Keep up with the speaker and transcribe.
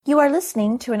You are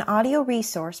listening to an audio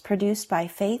resource produced by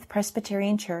Faith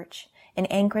Presbyterian Church in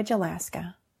Anchorage,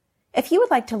 Alaska. If you would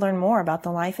like to learn more about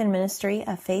the life and ministry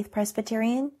of Faith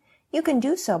Presbyterian, you can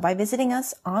do so by visiting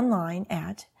us online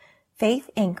at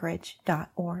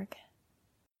faithanchorage.org.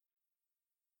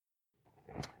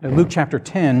 Luke chapter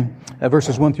 10,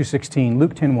 verses 1 through 16.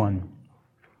 Luke 10:1.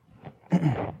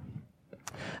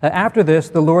 After this,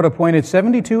 the Lord appointed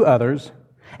 72 others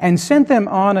and sent them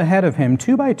on ahead of him,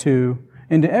 2 by 2,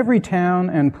 into every town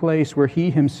and place where he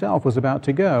himself was about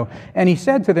to go. And he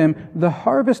said to them, "The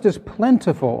harvest is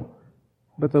plentiful,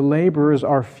 but the laborers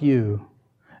are few.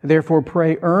 Therefore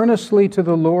pray earnestly to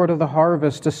the Lord of the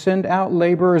harvest to send out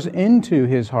laborers into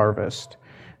his harvest.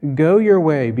 Go your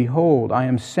way, behold, I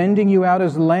am sending you out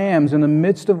as lambs in the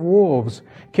midst of wolves.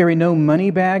 Carry no money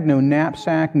bag, no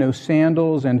knapsack, no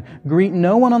sandals, and greet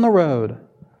no one on the road.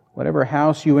 Whatever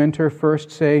house you enter,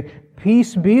 first say,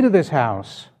 'Peace be to this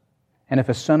house.' And if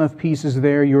a son of peace is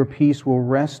there, your peace will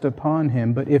rest upon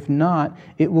him. But if not,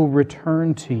 it will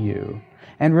return to you.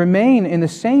 And remain in the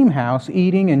same house,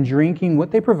 eating and drinking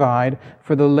what they provide,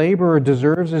 for the laborer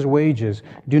deserves his wages.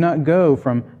 Do not go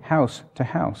from house to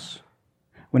house.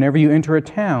 Whenever you enter a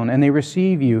town and they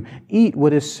receive you, eat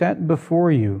what is set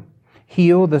before you.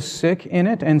 Heal the sick in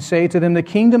it and say to them, 'The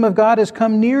kingdom of God has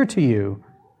come near to you.'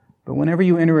 But whenever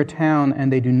you enter a town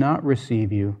and they do not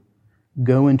receive you,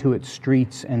 go into its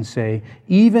streets and say,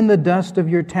 'Even the dust of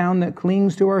your town that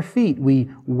clings to our feet we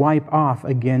wipe off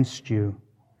against you.'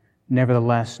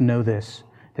 Nevertheless, know this,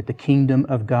 that the kingdom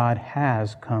of God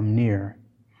has come near.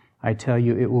 I tell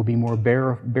you, it will be more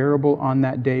bearable on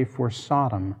that day for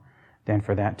Sodom than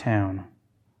for that town.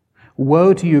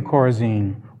 Woe to you,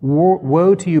 Chorazin!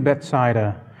 Woe to you,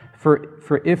 Bethsaida!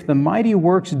 For if the mighty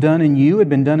works done in you had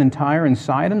been done in Tyre and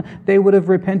Sidon, they would have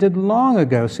repented long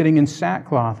ago, sitting in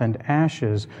sackcloth and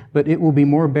ashes. But it will be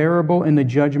more bearable in the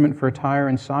judgment for Tyre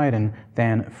and Sidon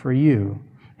than for you.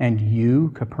 And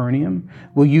you, Capernaum,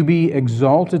 will you be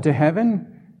exalted to heaven?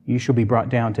 You shall be brought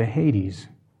down to Hades.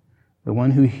 The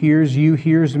one who hears you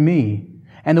hears me,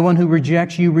 and the one who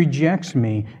rejects you rejects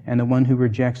me, and the one who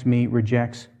rejects me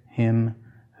rejects him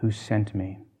who sent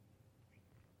me."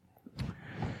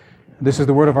 This is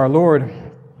the word of our Lord.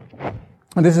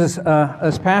 This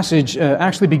passage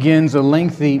actually begins a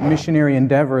lengthy missionary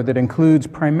endeavor that includes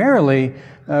primarily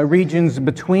regions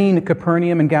between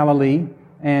Capernaum and Galilee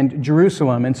and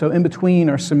Jerusalem. And so in between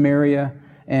are Samaria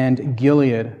and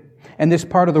Gilead. And this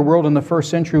part of the world in the first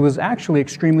century was actually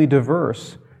extremely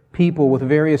diverse. People with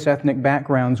various ethnic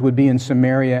backgrounds would be in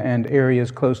Samaria and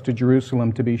areas close to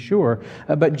Jerusalem, to be sure.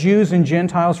 But Jews and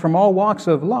Gentiles from all walks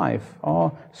of life,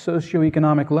 all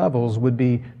socioeconomic levels, would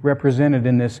be represented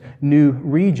in this new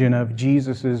region of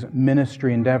Jesus'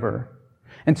 ministry endeavor.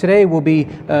 And today we'll be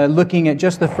looking at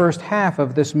just the first half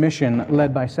of this mission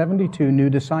led by 72 new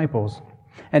disciples.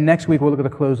 And next week we'll look at the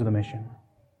close of the mission.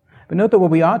 But note that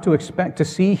what we ought to expect to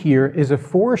see here is a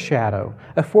foreshadow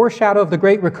of the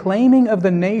great reclaiming of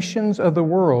the nations of the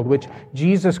world, which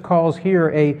Jesus calls here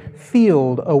a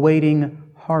field awaiting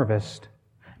harvest.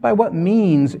 By what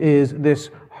means is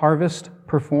this harvest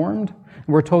performed?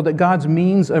 We're told that God's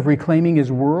means of reclaiming His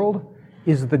world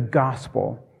is the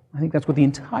gospel. I think that's what the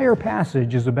entire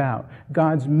passage is about.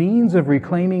 God's means of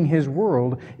reclaiming His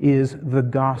world is the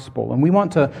gospel. And we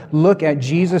want to look at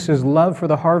Jesus' love for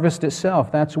the harvest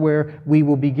itself. That's where we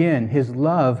will begin, His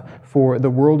love for the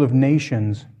world of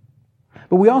nations.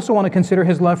 But we also want to consider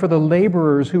His love for the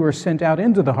laborers who are sent out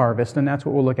into the harvest, and that's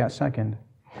what we'll look at second.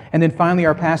 And then finally,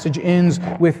 our passage ends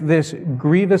with this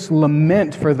grievous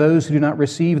lament for those who do not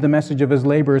receive the message of His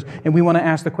laborers. And we want to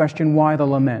ask the question, why the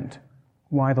lament?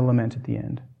 Why the lament at the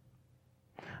end?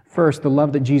 First, the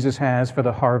love that Jesus has for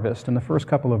the harvest in the first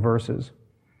couple of verses.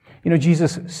 You know,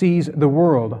 Jesus sees the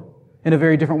world in a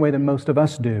very different way than most of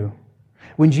us do.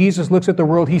 When Jesus looks at the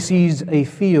world, He sees a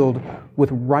field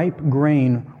with ripe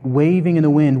grain waving in the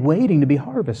wind, waiting to be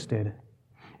harvested.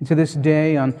 And to this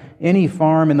day, on any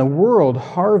farm in the world,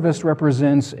 harvest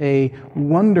represents a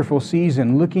wonderful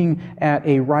season. Looking at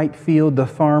a ripe field, the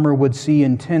farmer would see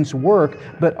intense work,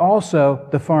 but also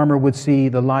the farmer would see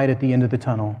the light at the end of the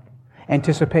tunnel.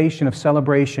 Anticipation of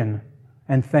celebration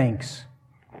and thanks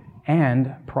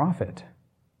and profit.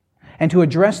 And to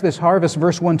address this harvest,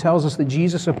 verse 1 tells us that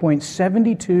Jesus appoints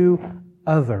 72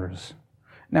 others.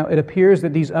 Now, it appears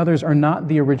that these others are not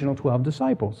the original 12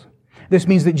 disciples. This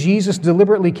means that Jesus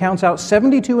deliberately counts out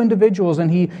 72 individuals and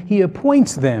he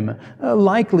appoints them.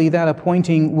 Likely that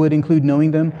appointing would include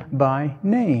knowing them by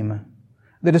name.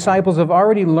 The disciples have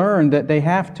already learned that they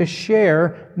have to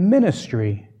share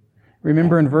ministry.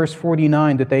 Remember in verse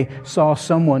 49 that they saw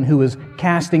someone who was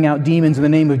casting out demons in the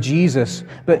name of Jesus.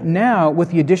 But now,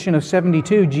 with the addition of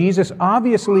 72, Jesus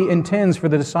obviously intends for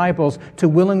the disciples to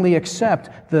willingly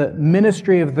accept the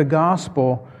ministry of the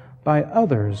gospel by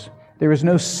others. There is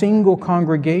no single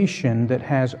congregation that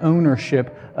has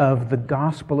ownership of the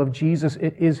gospel of Jesus.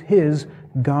 It is His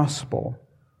gospel.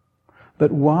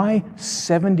 But why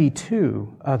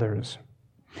 72 others?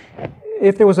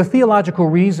 If there was a theological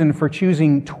reason for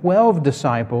choosing 12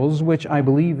 disciples, which I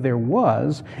believe there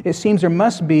was, it seems there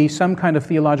must be some kind of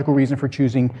theological reason for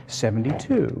choosing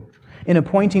 72. In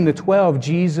appointing the 12,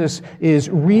 Jesus is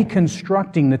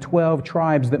reconstructing the 12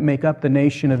 tribes that make up the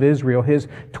nation of Israel. His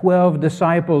 12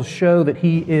 disciples show that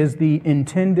He is the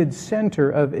intended center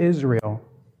of Israel.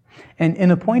 And in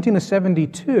appointing the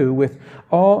 72, with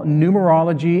all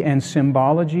numerology and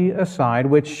symbology aside,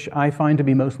 which I find to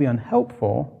be mostly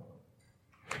unhelpful,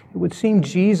 it would seem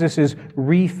Jesus is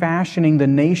refashioning the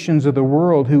nations of the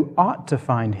world who ought to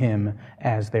find Him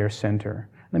as their center.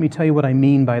 Let me tell you what I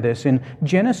mean by this. In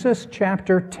Genesis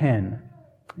chapter 10,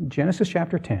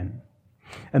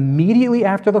 immediately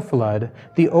after the flood,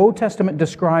 the Old Testament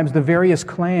describes the various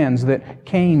clans that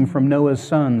came from Noah's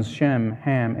sons, Shem,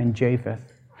 Ham, and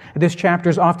Japheth. This chapter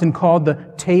is often called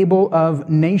the Table of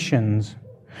Nations.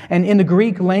 And in the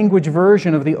Greek language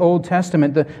version of the Old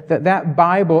Testament, that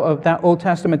Bible of that Old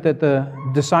Testament that the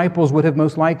disciples would have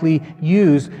most likely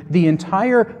used, the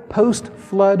entire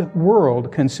post-flood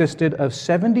world consisted of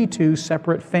 72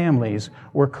 separate families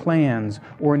or clans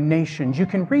or nations. You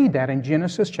can read that in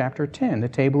Genesis chapter 10, the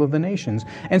Table of the Nations.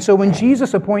 And so when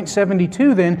Jesus appoints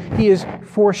 72, then He is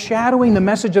foreshadowing the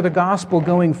message of the gospel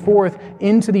going forth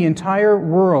into the entire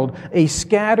world, a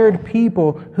scattered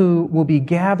people who will be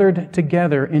gathered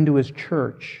together into His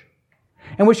church.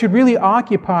 And what should really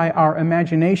occupy our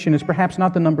imagination is perhaps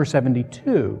not the number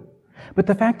 72, but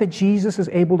the fact that Jesus is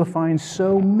able to find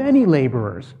so many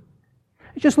laborers.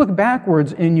 Just look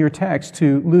backwards in your text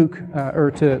to Luke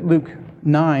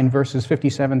 9, verses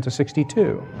 57 to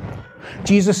 62.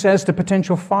 Jesus says to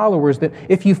potential followers that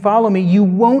if you follow me, you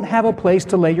won't have a place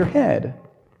to lay your head.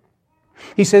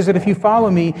 He says that if you follow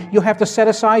me, you'll have to set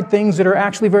aside things that are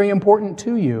actually very important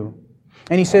to you.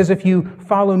 And He says, if you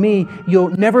follow me, you'll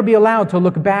never be allowed to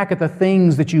look back at the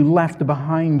things that you left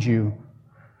behind you.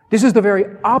 This is the very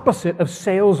opposite of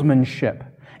salesmanship.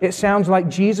 It sounds like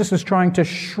Jesus is trying to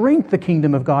shrink the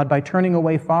kingdom of God by turning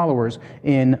away followers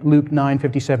in Luke 9,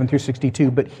 57 through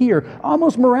 62. But here,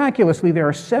 almost miraculously, there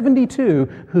are 72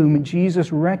 whom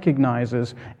Jesus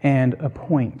recognizes and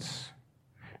appoints.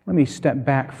 Let me step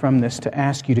back from this to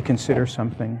ask you to consider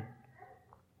something.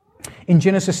 In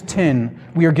Genesis 10,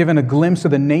 we are given a glimpse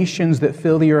of the nations that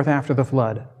fill the earth after the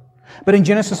flood. But in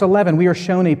Genesis 11, we are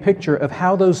shown a picture of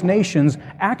how those nations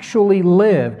actually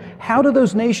live. How do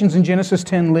those nations in Genesis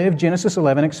 10 live? Genesis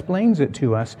 11 explains it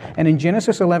to us. And in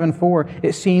Genesis 11:4,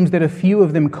 it seems that a few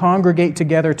of them congregate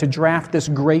together to draft this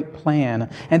great plan.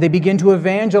 And they begin to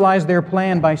evangelize their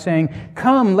plan by saying,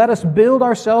 "Come, let us build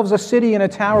ourselves a city and a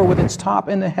tower with its top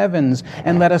in the heavens,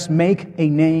 and let us make a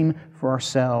name for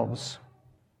ourselves."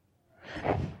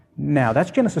 Now,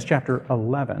 that's Genesis chapter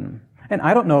 11. And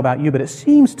I don't know about you, but it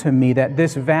seems to me that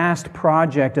this vast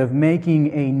project of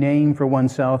making a name for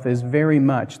oneself is very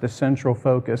much the central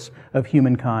focus of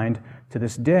humankind to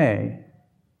this day.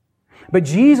 But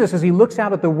Jesus, as He looks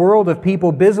out at the world of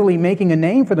people busily making a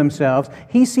name for themselves,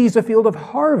 He sees a field of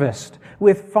harvest.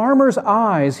 With farmer's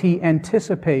eyes, He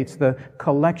anticipates the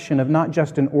collection of not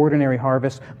just an ordinary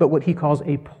harvest, but what He calls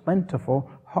a plentiful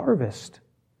harvest.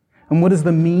 And what is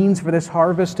the means for this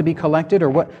harvest to be collected, or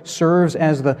what serves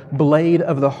as the blade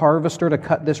of the harvester to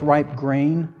cut this ripe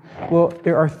grain? Well,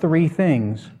 there are three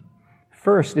things.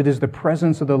 First, it is the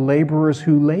presence of the laborers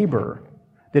who labor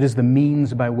that is the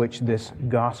means by which this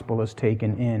gospel is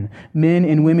taken in. Men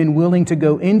and women willing to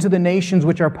go into the nations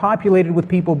which are populated with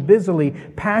people busily,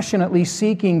 passionately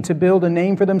seeking to build a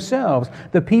name for themselves.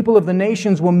 The people of the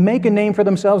nations will make a name for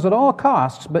themselves at all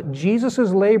costs, but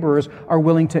Jesus' laborers are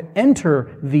willing to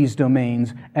enter these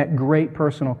domains at great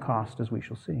personal cost, as we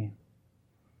shall see.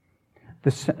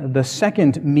 The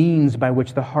second means by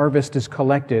which the harvest is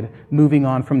collected, moving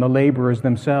on from the laborers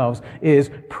themselves, is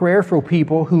prayerful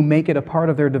people who make it a part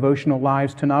of their devotional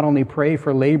lives to not only pray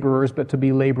for laborers, but to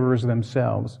be laborers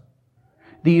themselves.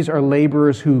 These are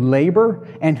laborers who labor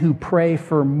and who pray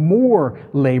for more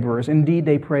laborers. Indeed,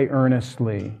 they pray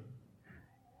earnestly.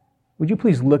 Would you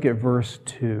please look at verse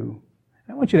 2?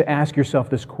 I want you to ask yourself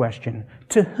this question.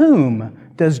 To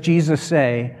whom does Jesus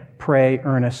say, pray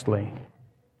earnestly?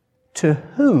 To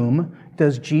whom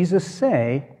does Jesus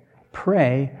say,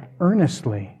 pray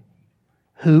earnestly?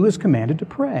 Who is commanded to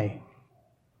pray?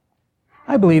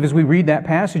 I believe as we read that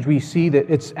passage, we see that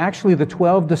it's actually the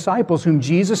 12 disciples whom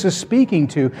Jesus is speaking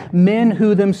to, men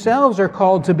who themselves are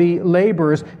called to be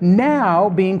laborers, now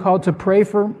being called to pray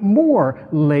for more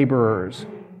laborers.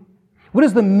 What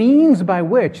is the means by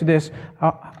which this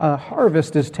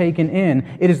harvest is taken in?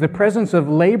 It is the presence of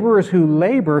laborers who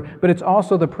labor, but it's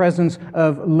also the presence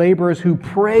of laborers who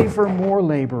pray for more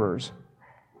laborers.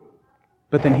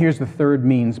 But then here's the third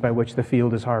means by which the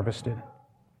field is harvested.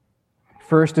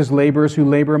 First is laborers who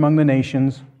labor among the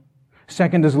nations.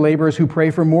 Second is laborers who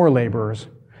pray for more laborers.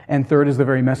 And third is the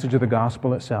very message of the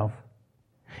gospel itself.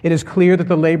 It is clear that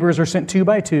the laborers are sent 2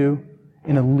 by 2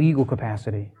 in a legal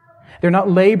capacity. They're not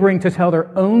laboring to tell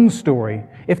their own story.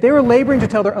 If they were laboring to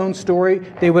tell their own story,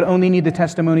 they would only need the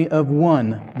testimony of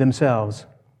one themselves.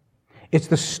 It's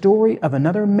the story of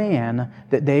another man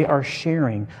that they are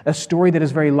sharing, a story that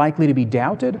is very likely to be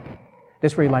doubted,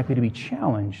 that's very likely to be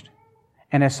challenged.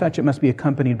 And as such, it must be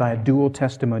accompanied by a dual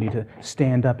testimony to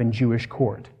stand up in Jewish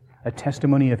court, a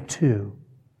testimony of 2.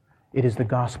 It is the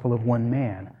gospel of one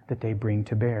man that they bring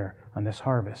to bear on this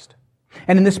harvest.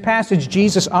 And in this passage,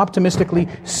 Jesus optimistically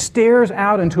stares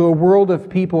out into a world of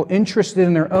people interested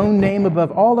in their own name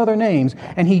above all other names,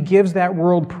 and He gives that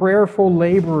world prayerful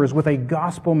laborers with a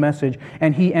gospel message,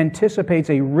 and He anticipates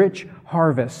a rich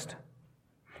harvest.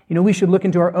 You know, we should look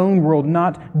into our own world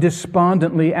not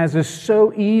despondently, as is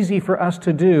so easy for us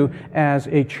to do as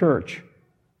a church.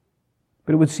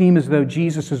 But it would seem as though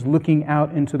Jesus is looking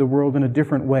out into the world in a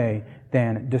different way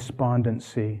than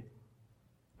despondency.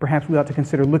 Perhaps we ought to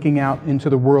consider looking out into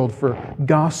the world for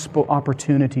gospel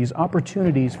opportunities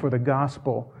for the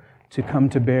gospel to come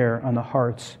to bear on the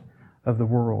hearts of the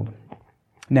world.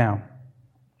 Now,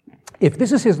 if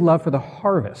this is His love for the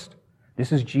harvest,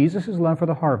 this is Jesus' love for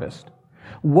the harvest,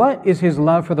 what is His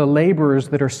love for the laborers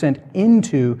that are sent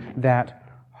into that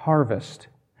harvest?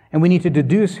 And we need to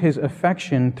deduce His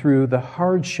affection through the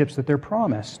hardships that they're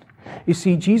promised. You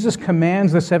see, Jesus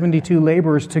commands the 72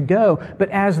 laborers to go, but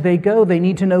as they go, they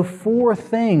need to know 4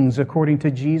 things according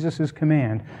to Jesus'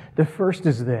 command. The first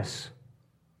is this: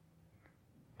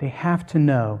 they have to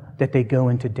know that they go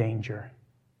into danger.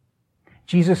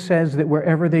 Jesus says that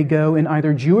wherever they go in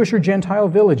either Jewish or Gentile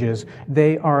villages,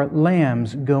 they are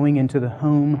lambs going into the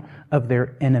home of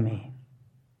their enemy.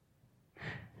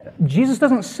 Jesus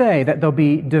doesn't say that they'll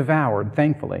be devoured,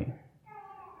 thankfully,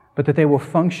 but that they will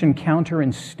function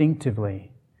counterinstinctively.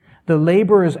 The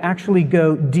laborers actually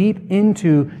go deep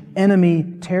into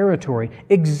enemy territory,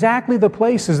 exactly the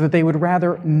places that they would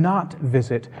rather not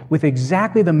visit, with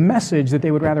exactly the message that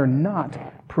they would rather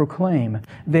not proclaim.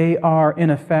 They are, in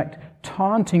effect,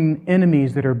 taunting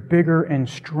enemies that are bigger and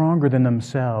stronger than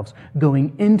themselves,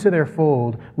 going into their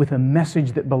fold with a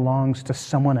message that belongs to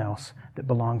someone else, that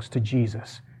belongs to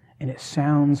Jesus. And it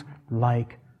sounds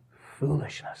like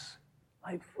foolishness.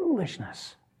 Like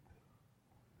foolishness.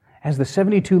 As the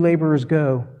 72 laborers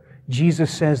go,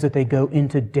 Jesus says that they go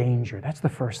into danger. That's the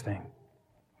first thing.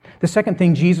 The second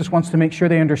thing Jesus wants to make sure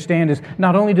they understand is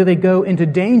not only do they go into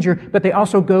danger, but they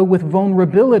also go with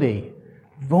vulnerability.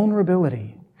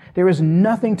 Vulnerability. There is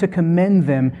nothing to commend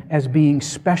them as being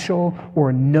special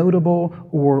or notable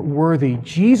or worthy.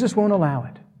 Jesus won't allow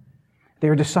it. They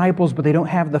are disciples, but they don't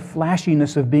have the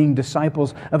flashiness of being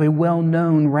disciples of a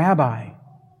well-known rabbi.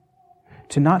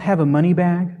 To not have a money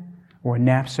bag or a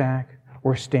knapsack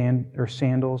or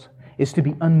sandals is to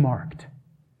be unmarked,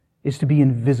 is to be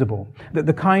invisible.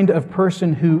 The kind of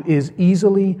person who is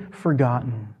easily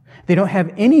forgotten. They don't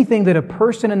have anything that a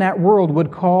person in that world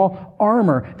would call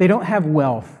armor. They don't have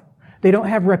wealth. They don't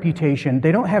have reputation.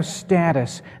 They don't have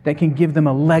status that can give them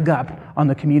a leg up on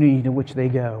the community to which they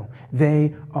go.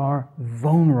 They are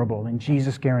vulnerable, and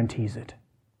Jesus guarantees it.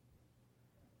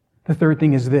 The third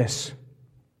thing is this.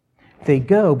 They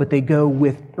go, but they go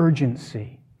with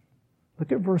urgency.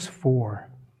 Look at verse 4.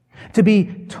 To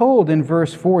be told in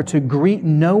verse 4 to greet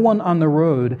no one on the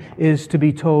road is to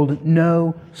be told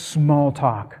no small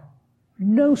talk.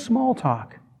 No small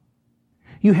talk.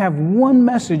 You have one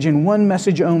message and one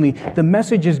message only. The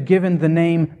message is given the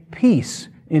name peace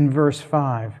in verse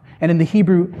 5. And in the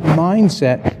Hebrew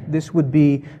mindset, this would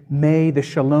be, may the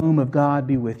shalom of God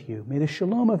be with you. May the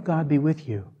shalom of God be with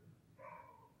you.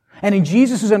 And in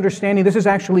Jesus' understanding, this is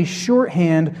actually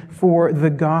shorthand for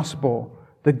the gospel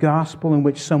in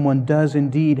which someone does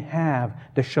indeed have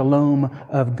the shalom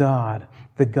of God,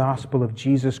 the gospel of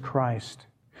Jesus Christ.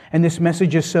 And this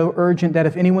message is so urgent that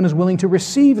if anyone is willing to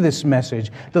receive this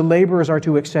message, the laborers are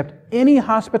to accept any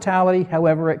hospitality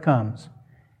however it comes.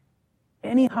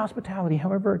 Any hospitality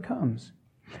however it comes.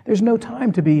 There's no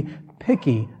time to be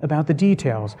picky about the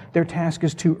details. Their task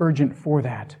is too urgent for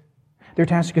that. Their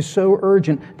task is so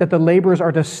urgent that the laborers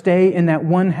are to stay in that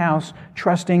one house,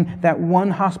 trusting that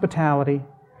one hospitality,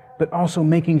 but also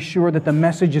making sure that the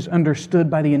message is understood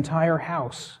by the entire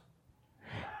house.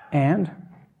 And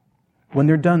when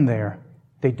they're done there,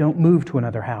 they don't move to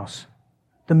another house.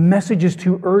 The message is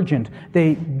too urgent.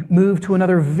 They move to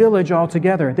another village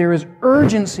altogether. There is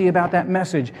urgency about that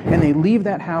message, and they leave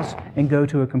that house and go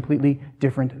to a completely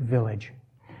different village.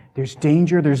 There's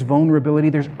danger, there's vulnerability,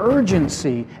 there's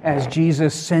urgency as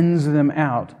Jesus sends them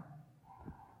out.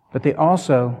 But they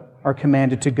also are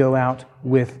commanded to go out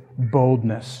with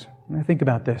boldness. Now think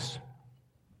about this.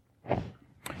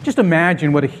 Just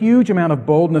imagine what a huge amount of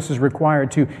boldness is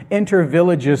required to enter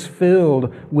villages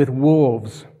filled with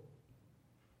wolves.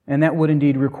 And that would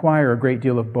indeed require a great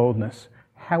deal of boldness.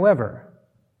 However,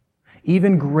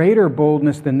 even greater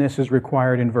boldness than this is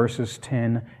required in verses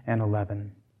 10 and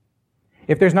 11.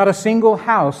 If there's not a single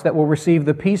house that will receive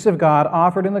the peace of God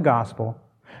offered in the gospel,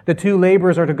 the two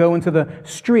laborers are to go into the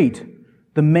street,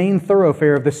 the main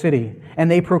thoroughfare of the city,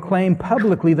 and they proclaim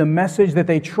publicly the message that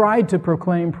they tried to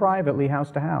proclaim privately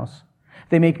house to house.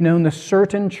 They make known the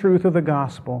certain truth of the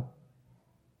gospel,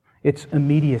 its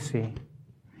immediacy,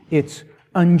 its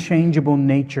unchangeable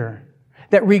nature,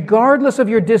 that regardless of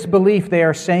your disbelief, they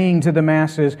are saying to the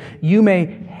masses, you may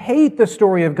hate the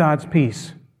story of God's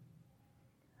peace,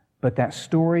 but that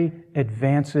story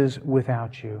advances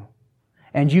without you.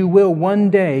 And you will one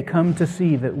day come to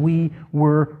see that we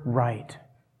were right.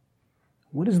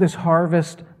 What does this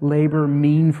harvest labor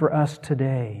mean for us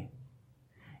today?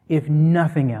 If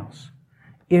nothing else,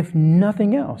 it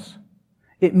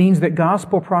means that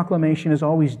gospel proclamation is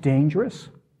always dangerous,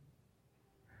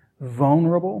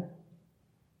 vulnerable,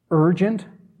 urgent,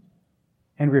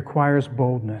 and requires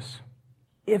boldness.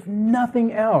 If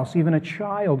nothing else, even a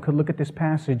child could look at this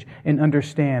passage and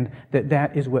understand that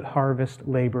that is what harvest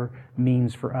labor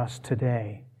means for us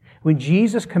today. When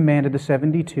Jesus commanded the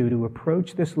 72 to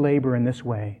approach this labor in this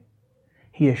way,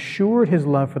 He assured His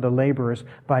love for the laborers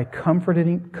by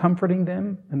comforting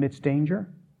them amidst danger,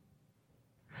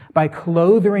 by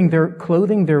clothing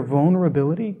their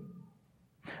vulnerability,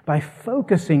 by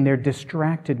focusing their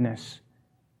distractedness,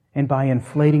 and by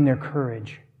inflating their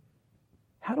courage.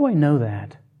 How do I know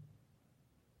that?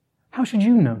 How should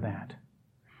you know that?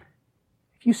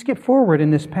 If you skip forward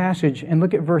in this passage and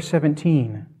look at verse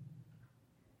 17,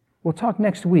 we'll talk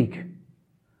next week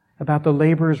about the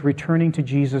laborers returning to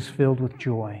Jesus filled with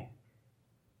joy.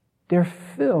 They're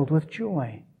filled with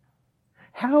joy.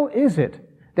 How is it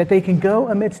that they can go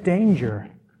amidst danger?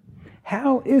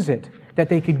 How is it that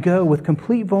they could go with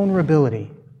complete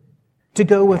vulnerability, to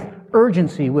go with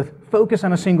urgency, with focus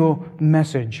on a single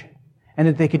message, and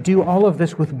that they could do all of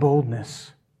this with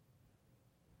boldness?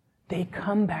 They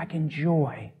come back in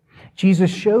joy.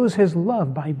 Jesus shows His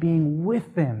love by being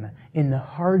with them in the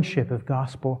hardship of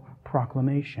gospel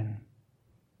proclamation.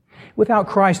 Without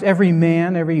Christ, every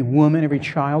man, every woman, every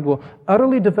child will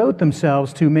utterly devote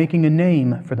themselves to making a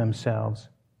name for themselves.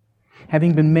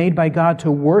 Having been made by God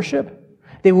to worship,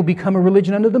 they will become a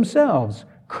religion unto themselves,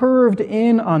 curved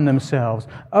in on themselves,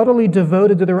 utterly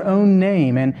devoted to their own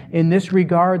name, and in this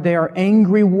regard they are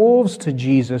angry wolves to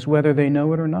Jesus, whether they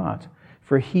know it or not.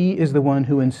 For He is the one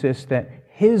who insists that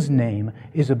His name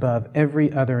is above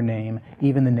every other name,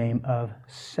 even the name of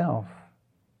self.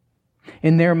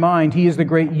 In their mind, He is the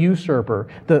great usurper,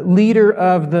 the leader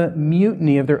of the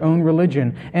mutiny of their own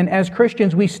religion. And as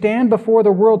Christians, we stand before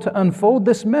the world to unfold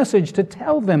this message, to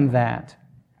tell them that.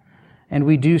 And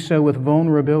we do so with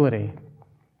vulnerability.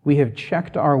 We have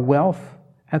checked our wealth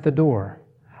at the door.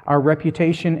 Our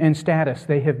reputation and status,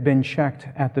 they have been checked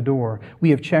at the door. We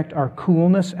have checked our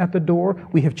coolness at the door.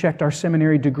 We have checked our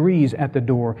seminary degrees at the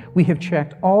door. We have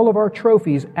checked all of our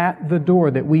trophies at the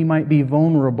door that we might be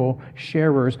vulnerable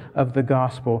sharers of the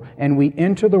gospel. And we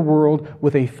enter the world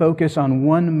with a focus on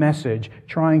one message,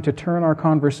 trying to turn our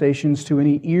conversations to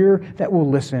any ear that will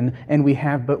listen, and we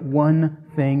have but one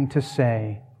thing to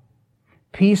say.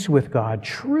 Peace with God,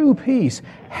 true peace,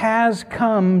 has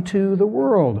come to the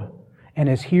world and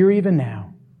is here even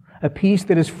now. A peace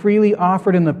that is freely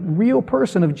offered in the real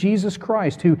person of Jesus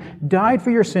Christ, who died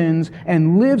for your sins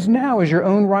and lives now as your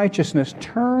own righteousness.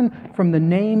 Turn from the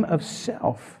name of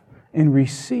self and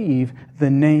receive the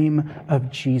name of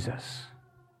Jesus.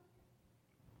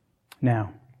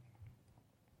 Now,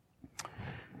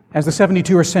 as the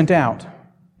 72 are sent out,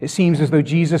 it seems as though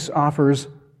Jesus offers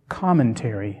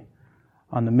commentary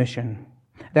on the mission.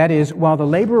 That is, while the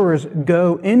laborers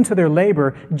go into their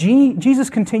labor, Jesus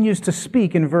continues to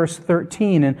speak in verse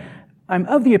 13. And I'm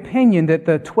of the opinion that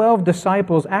the 12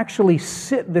 disciples actually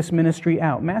sit this ministry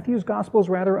out. Matthew's gospel is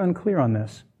rather unclear on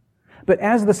this. But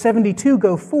as the 72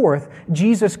 go forth,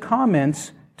 Jesus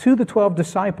comments to the 12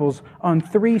 disciples on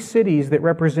 3 cities that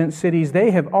represent cities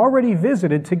they have already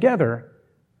visited together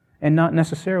and not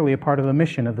necessarily a part of the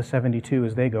mission of the 72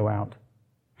 as they go out.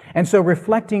 And so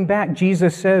reflecting back,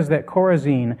 Jesus says that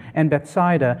Chorazin and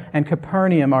Bethsaida and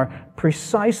Capernaum are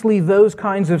precisely those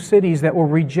kinds of cities that will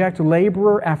reject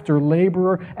laborer after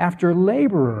laborer after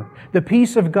laborer. The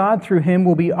peace of God through him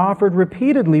will be offered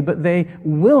repeatedly, but they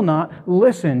will not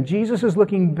listen. Jesus is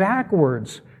looking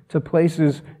backwards to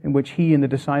places in which he and the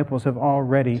disciples have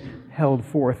already held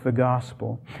forth the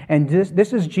gospel. And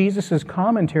this is Jesus'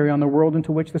 commentary on the world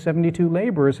into which the 72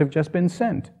 laborers have just been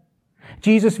sent.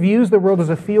 Jesus views the world as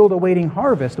a field awaiting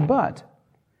harvest, but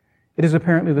it is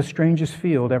apparently the strangest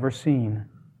field ever seen.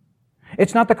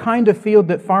 It's not the kind of field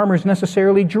that farmers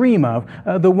necessarily dream of,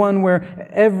 the one where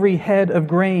every head of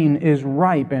grain is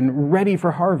ripe and ready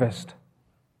for harvest.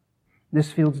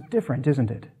 This field's different,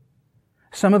 isn't it?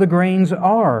 Some of the grains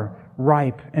are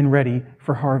ripe and ready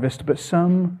for harvest, but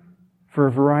some, for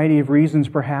a variety of reasons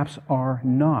perhaps, are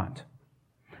not.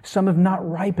 Some have not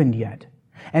ripened yet.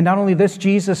 And not only this,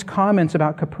 Jesus' comments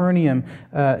about Capernaum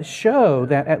show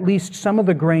that at least some of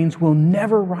the grains will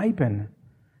never ripen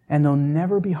and they'll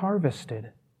never be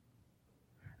harvested.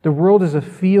 The world is a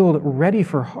field ready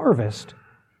for harvest,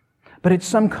 but it's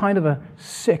some kind of a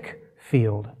sick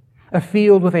field. A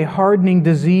field with a hardening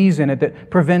disease in it that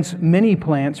prevents many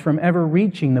plants from ever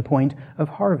reaching the point of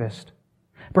harvest.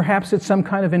 Perhaps it's some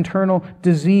kind of internal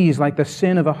disease like the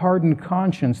sin of a hardened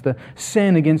conscience, the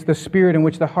sin against the spirit in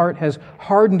which the heart has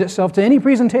hardened itself to any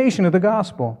presentation of the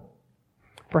gospel.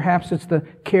 Perhaps it's the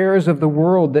cares of the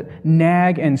world that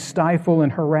nag and stifle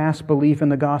and harass belief in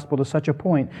the gospel to such a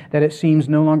point that it seems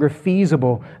no longer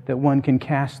feasible that one can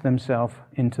cast themselves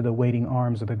into the waiting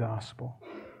arms of the gospel.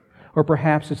 Or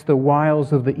perhaps it's the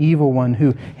wiles of the evil one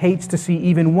who hates to see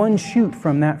even one shoot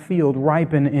from that field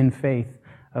ripen in faith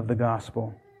of the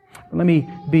gospel. Let me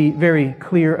be very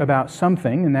clear about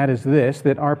something, and that is this,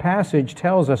 that our passage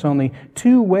tells us only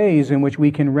 2 ways in which we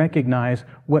can recognize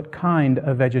what kind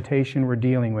of vegetation we're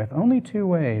dealing with. Only 2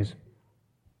 ways.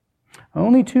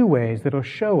 Only 2 ways that will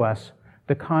show us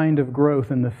the kind of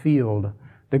growth in the field,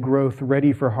 the growth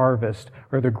ready for harvest,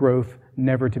 or the growth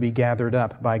never to be gathered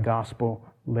up by gospel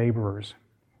laborers.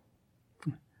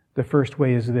 The first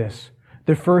way is this.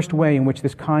 The first way in which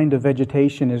this kind of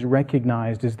vegetation is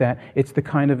recognized is that it's the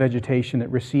kind of vegetation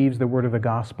that receives the word of the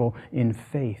gospel in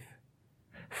faith.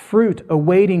 Fruit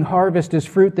awaiting harvest is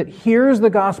fruit that hears the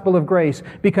gospel of grace,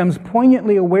 becomes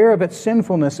poignantly aware of its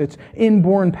sinfulness, its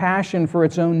inborn passion for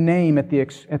its own name at the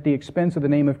expense of the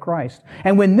name of Christ.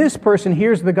 And when this person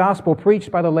hears the gospel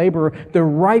preached by the laborer, the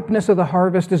ripeness of the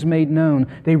harvest is made known.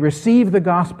 They receive the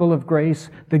gospel of grace,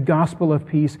 the gospel of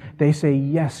peace. They say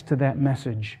yes to that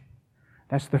message.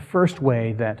 That's the first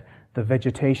way that the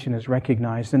vegetation is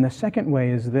recognized. And the second way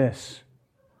is this,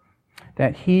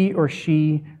 that he or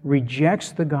she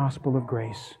rejects the gospel of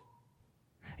grace.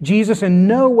 Jesus in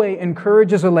no way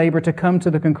encourages a laborer to come to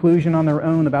the conclusion on their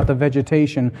own about the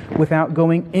vegetation without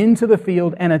going into the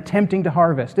field and attempting to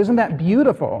harvest. Isn't that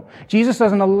beautiful? Jesus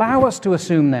doesn't allow us to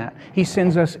assume that. He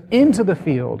sends us into the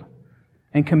field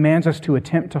and commands us to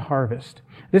attempt to harvest.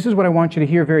 This is what I want you to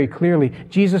hear very clearly.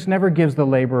 Jesus never gives the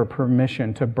laborer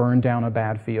permission to burn down a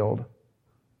bad field.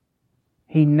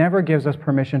 He never gives us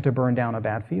permission to burn down a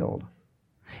bad field.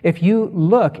 If you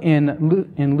look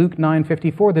in Luke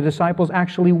 9:54, the disciples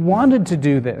actually wanted to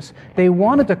do this. They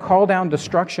wanted to call down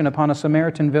destruction upon a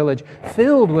Samaritan village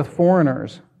filled with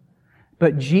foreigners.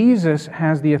 But Jesus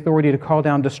has the authority to call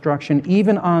down destruction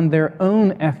even on their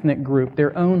own ethnic group,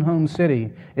 their own home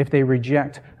city, if they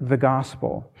reject the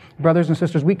gospel. Brothers and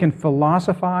sisters, we can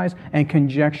philosophize and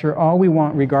conjecture all we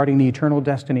want regarding the eternal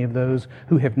destiny of those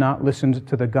who have not listened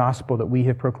to the gospel that we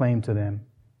have proclaimed to them.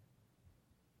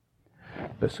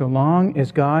 But so long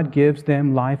as God gives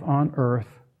them life on earth,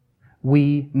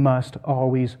 we must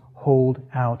always hold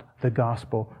out the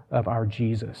gospel of our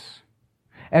Jesus.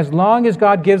 As long as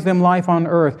God gives them life on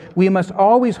earth, we must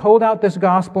always hold out this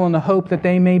gospel in the hope that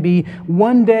they may be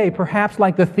one day, perhaps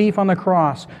like the thief on the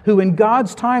cross, who in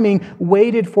God's timing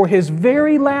waited for his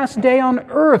very last day on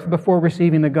earth before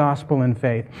receiving the gospel in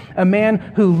faith. A man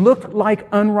who looked like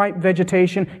unripe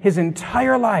vegetation his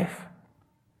entire life,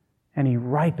 and he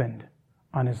ripened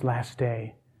on his last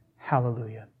day.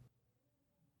 Hallelujah.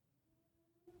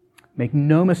 Make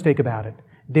no mistake about it.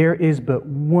 There is but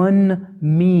one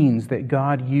means that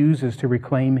God uses to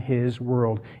reclaim His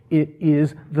world. It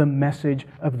is the message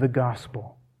of the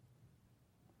gospel.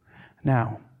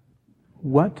 Now,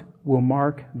 what will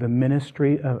mark the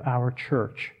ministry of our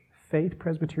church, Faith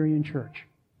Presbyterian Church?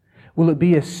 Will it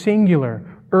be a singular,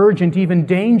 urgent, even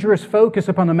dangerous focus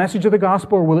upon the message of the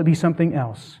gospel, or will it be something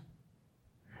else?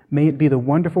 May it be the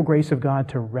wonderful grace of God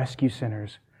to rescue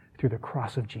sinners through the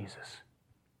cross of Jesus.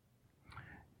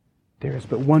 There is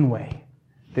but one way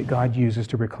that God uses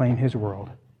to reclaim His world,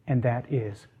 and that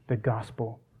is the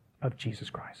gospel of Jesus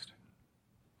Christ.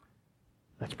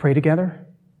 Let's pray together,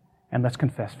 and let's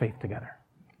confess faith together.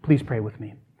 Please pray with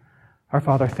me. Our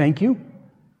Father, thank you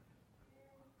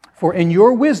for in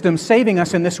your wisdom saving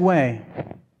us in this way.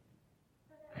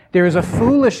 There is a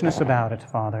foolishness about it,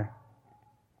 Father.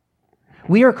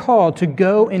 We are called to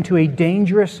go into a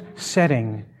dangerous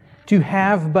setting, to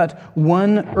have but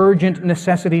one urgent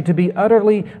necessity, to be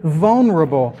utterly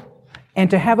vulnerable, and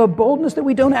to have a boldness that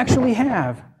we don't actually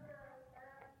have.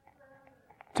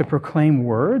 To proclaim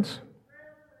words?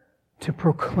 To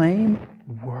proclaim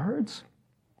words?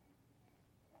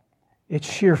 It's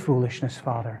sheer foolishness,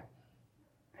 Father.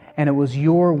 And it was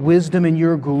your wisdom and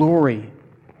your glory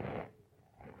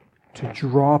to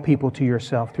draw people to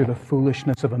yourself through the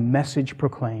foolishness of a message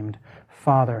proclaimed.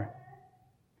 Father,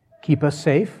 keep us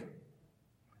safe,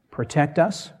 protect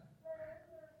us,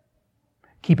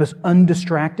 keep us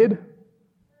undistracted,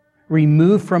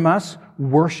 remove from us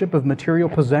worship of material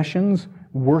possessions,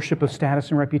 worship of status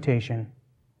and reputation,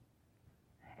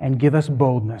 and give us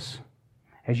boldness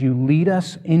as you lead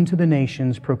us into the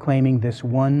nations proclaiming this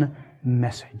one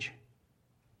message.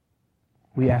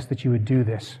 We ask that you would do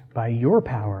this by your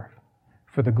power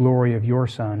for the glory of your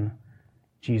Son,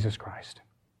 Jesus Christ.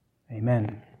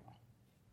 Amen.